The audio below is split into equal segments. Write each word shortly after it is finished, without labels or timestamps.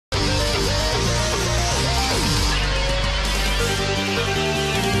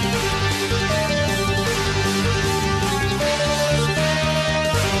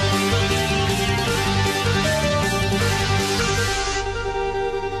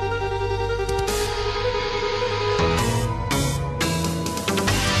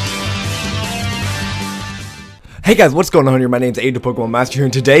Hey guys, what's going on here? My name's Aiden, the Pokemon Master here,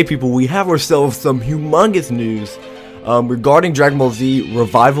 and today, people, we have ourselves some humongous news regarding Dragon Ball Z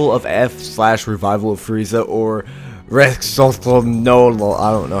Revival of F / Revival of Frieza, or no,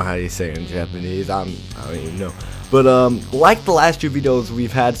 I don't know how you say it in Japanese. I don't even know. But like the last two videos,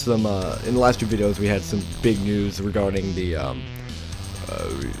 we've had some in the last two videos we had some big news regarding the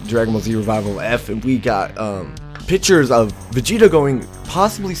Dragon Ball Z Revival of F, and we got pictures of Vegeta going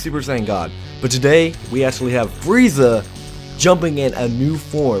possibly Super Saiyan God. But today, we actually have Frieza jumping in a new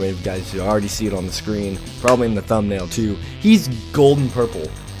form, and you guys already see it on the screen, probably in the thumbnail too. He's golden purple.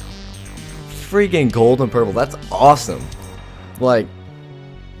 Freaking golden purple, that's awesome. Like,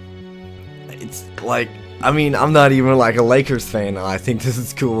 it's like, I mean, I'm not even like a Lakers fan, I think this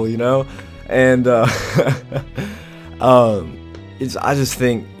is cool, you know? And, I just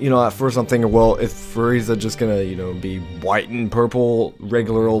think, you know, at first I'm thinking, well, is Frieza just gonna, you know, be white and purple,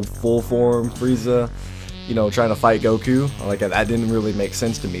 regular old full form Frieza, you know, trying to fight Goku? Like, that didn't really make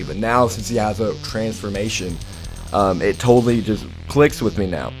sense to me, but now, since he has a transformation, it totally just clicks with me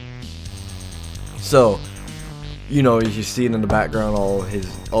now. So, you know, you see it in the background,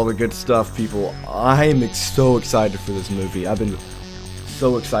 all the good stuff, people. I am so excited for this movie. I've been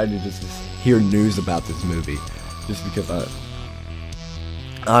so excited just to hear news about this movie, just because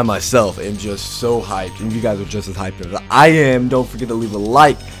I myself am just so hyped, and you guys are just as hyped as I am. Don't forget to leave a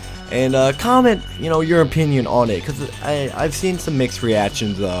like and comment, you know, your opinion on it, because I've seen some mixed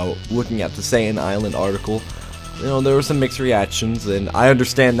reactions looking at the Saiyan Island article. You know, there were some mixed reactions, and I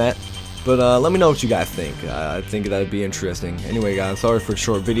understand that, but let me know what you guys think. I think that'd be interesting. Anyway, guys, sorry for a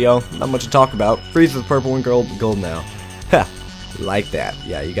short video. Not much to talk about. Frieza's purple and gold now. Ha, like that.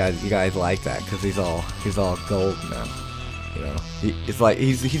 Yeah, you guys like that, because he's all gold now. You know, it's like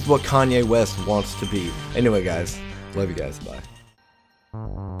he's what Kanye West wants to be. Anyway, guys, love you guys. Bye.